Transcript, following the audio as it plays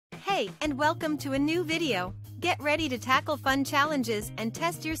Hi, and welcome to a new video. Get ready to tackle fun challenges and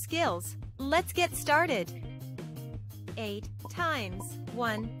test your skills. Let's get started. 8 times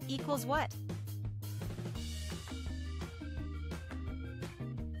 1 equals what?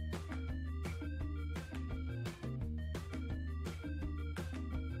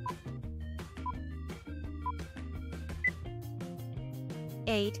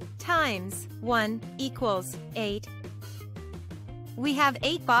 Eight times 1 equals 8. We have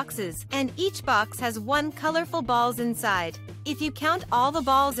 8 boxes, and each box has 1 colorful balls inside. If you count all the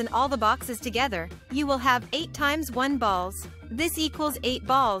balls in all the boxes together, you will have 8 times 1 balls. This equals 8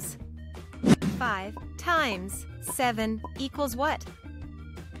 balls. 5 times 7 equals what?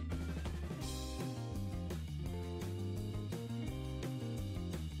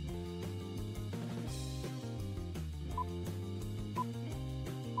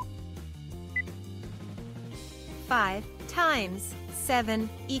 Five times 7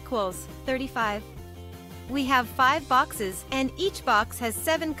 equals 35. We have 5 boxes, and each box has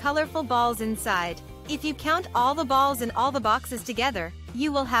 7 colorful balls inside. If you count all the balls in all the boxes together,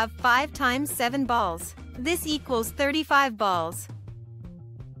 you will have 5 times 7 balls. This equals 35 balls.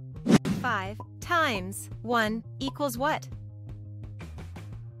 5 times 1 equals what?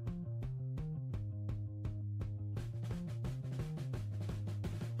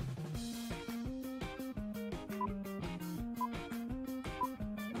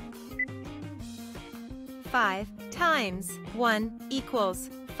 Five times 1 equals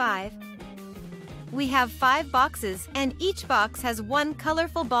 5. We have 5 boxes, and each box has 1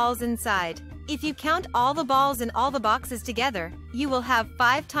 colorful balls inside. If you count all the balls in all the boxes together, you will have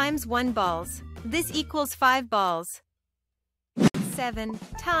 5 times 1 balls. This equals 5 balls. 7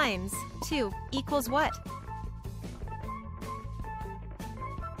 times 2 equals what?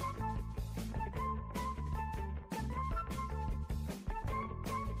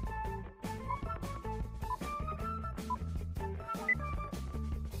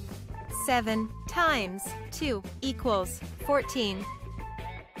 Seven times 2 equals 14.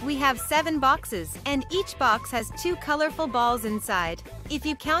 We have 7 boxes, and each box has 2 colorful balls inside. If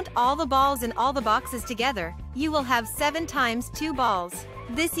you count all the balls in all the boxes together, you will have 7 times 2 balls.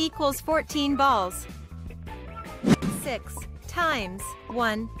 This equals 14 balls. 6 times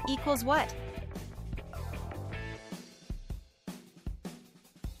 1 equals what?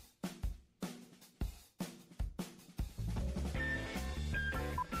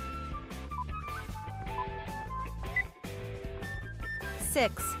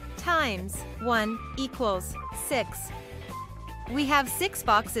 Six times 1 equals 6. We have 6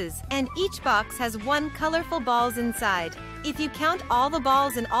 boxes, and each box has 1 colorful balls inside. If you count all the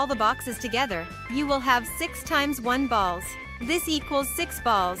balls in all the boxes together, you will have 6 times 1 balls. This equals 6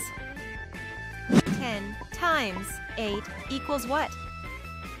 balls. 10 times 8 equals what?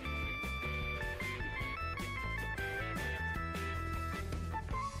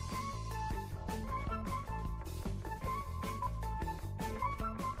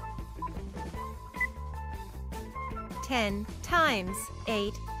 Ten times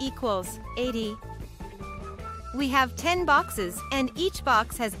 8 equals 80. We have 10 boxes, and each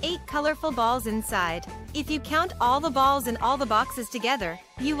box has 8 colorful balls inside. If you count all the balls in all the boxes together,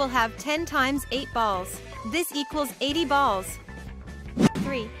 you will have 10 times 8 balls. This equals 80 balls.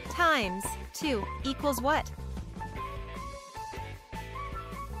 3 times 2 equals what?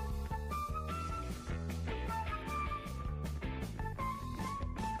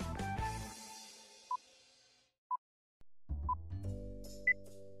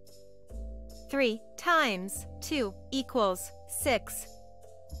 Three times 2 equals 6.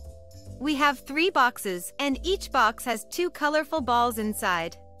 We have 3 boxes, and each box has 2 colorful balls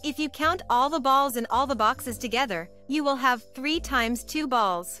inside. If you count all the balls in all the boxes together, you will have 3 times 2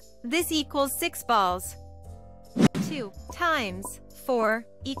 balls. This equals 6 balls. 2 times 4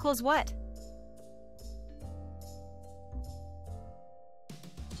 equals what?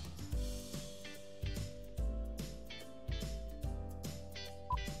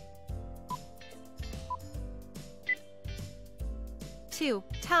 Two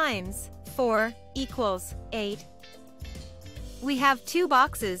times 4 equals 8. We have 2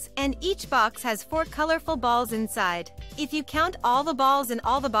 boxes, and each box has 4 colorful balls inside. If you count all the balls in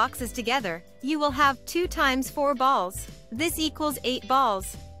all the boxes together, you will have 2 times 4 balls. This equals 8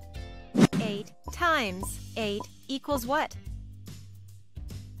 balls. 8 times 8 equals what?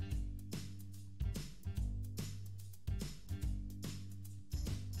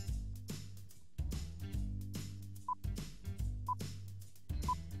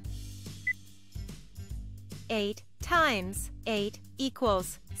 Eight times 8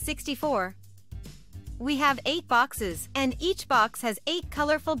 equals 64. We have 8 boxes, and each box has 8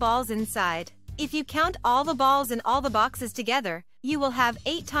 colorful balls inside. If you count all the balls in all the boxes together, you will have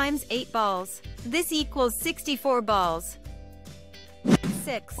 8 times 8 balls. This equals 64 balls.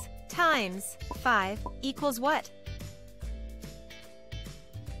 6 times 5 equals what?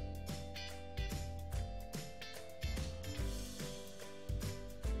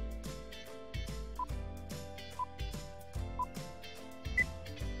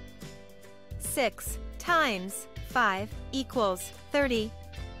 Six times 5 equals 30.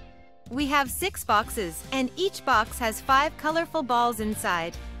 We have 6 boxes, and each box has 5 colorful balls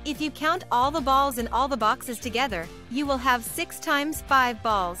inside. If you count all the balls in all the boxes together, you will have 6 times 5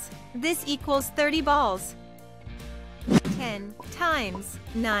 balls. This equals 30 balls. 10 times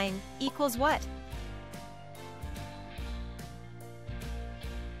 9 equals what?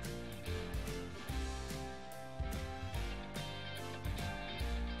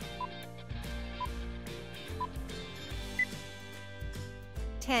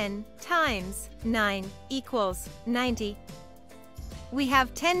 Ten times 9 equals 90. We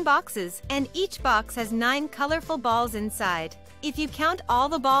have 10 boxes, and each box has 9 colorful balls inside. If you count all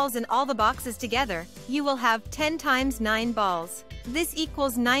the balls in all the boxes together, you will have 10 times 9 balls. This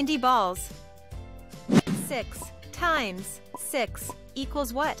equals 90 balls. 6 times 6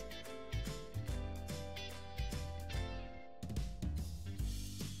 equals what?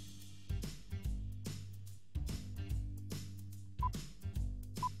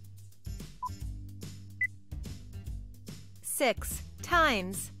 Six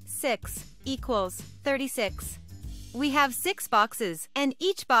times 6 equals 36. We have 6 boxes, and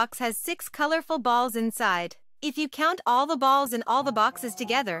each box has 6 colorful balls inside. If you count all the balls in all the boxes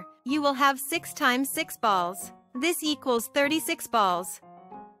together, you will have 6 times 6 balls. This equals 36 balls.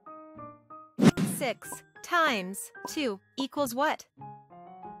 6 times 2 equals what?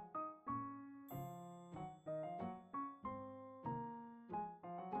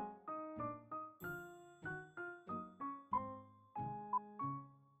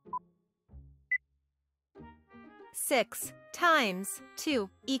 Six times 2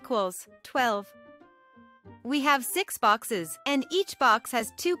 equals 12. We have 6 boxes, and each box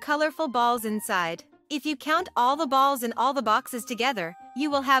has 2 colorful balls inside. If you count all the balls in all the boxes together, you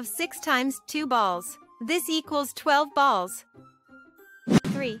will have 6 times 2 balls. This equals 12 balls.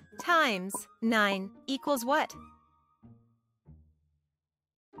 3 times 9 equals what?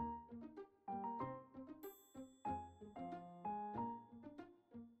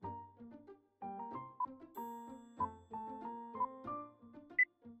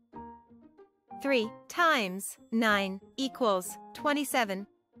 Three times 9 equals 27.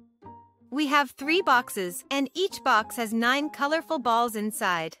 We have 3 boxes, and each box has 9 colorful balls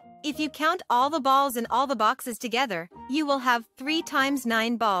inside. If you count all the balls in all the boxes together, you will have 3 times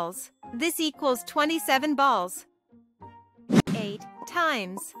 9 balls. This equals 27 balls. 8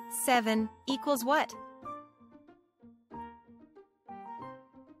 times 7 equals what?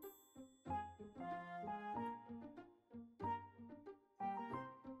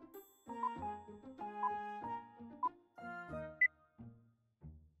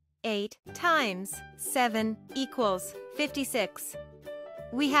 Eight times 7 equals 56.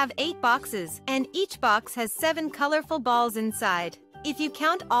 We have 8 boxes, and each box has 7 colorful balls inside. If you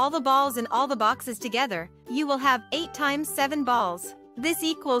count all the balls in all the boxes together, you will have 8 times 7 balls. This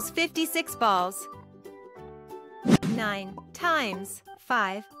equals 56 balls. 9 times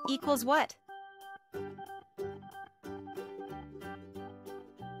 5 equals what?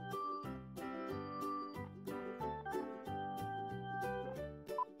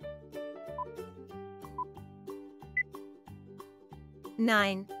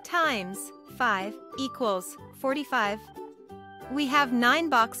 Nine times 5 equals 45. We have 9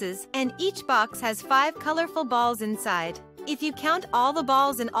 boxes, and each box has 5 colorful balls inside. If you count all the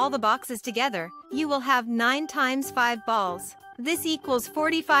balls in all the boxes together, you will have 9 times 5 balls. This equals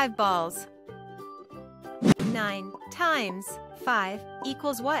 45 balls. 9 times 5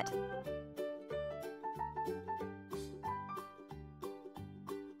 equals what?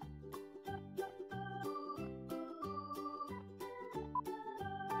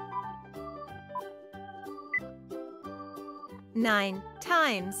 Nine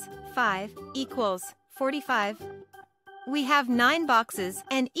times 5 equals 45. We have 9 boxes,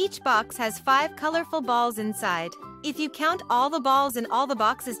 and each box has 5 colorful balls inside. If you count all the balls in all the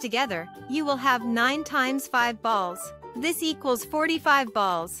boxes together, you will have 9 times 5 balls. This equals 45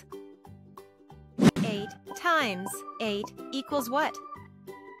 balls. 8 times 8 equals what?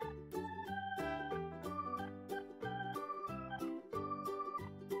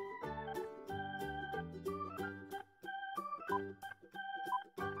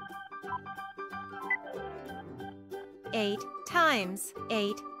 8 times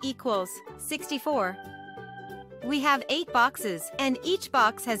 8 equals 64. We have 8 boxes, and each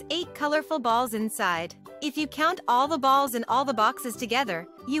box has 8 colorful balls inside. If you count all the balls in all the boxes together,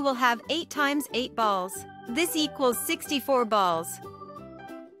 you will have 8 times 8 balls. This equals 64 balls.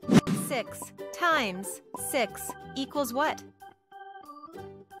 6 times 6 equals what?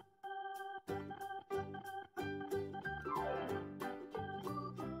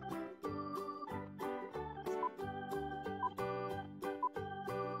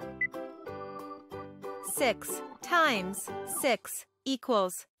 Six times 6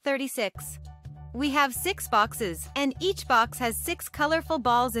 equals 36. We have 6 boxes, and each box has 6 colorful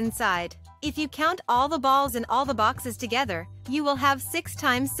balls inside. If you count all the balls in all the boxes together, you will have 6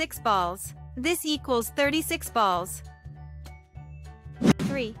 times 6 balls. This equals 36 balls.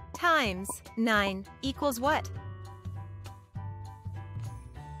 3 times 9 equals what?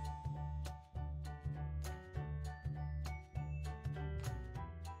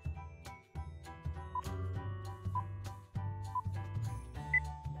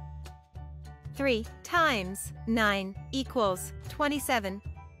 Three times 9 equals 27.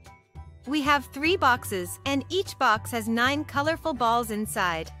 We have 3 boxes, and each box has 9 colorful balls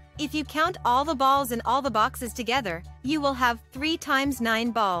inside. If you count all the balls in all the boxes together, you will have 3 times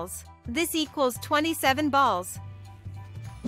 9 balls. This equals 27 balls.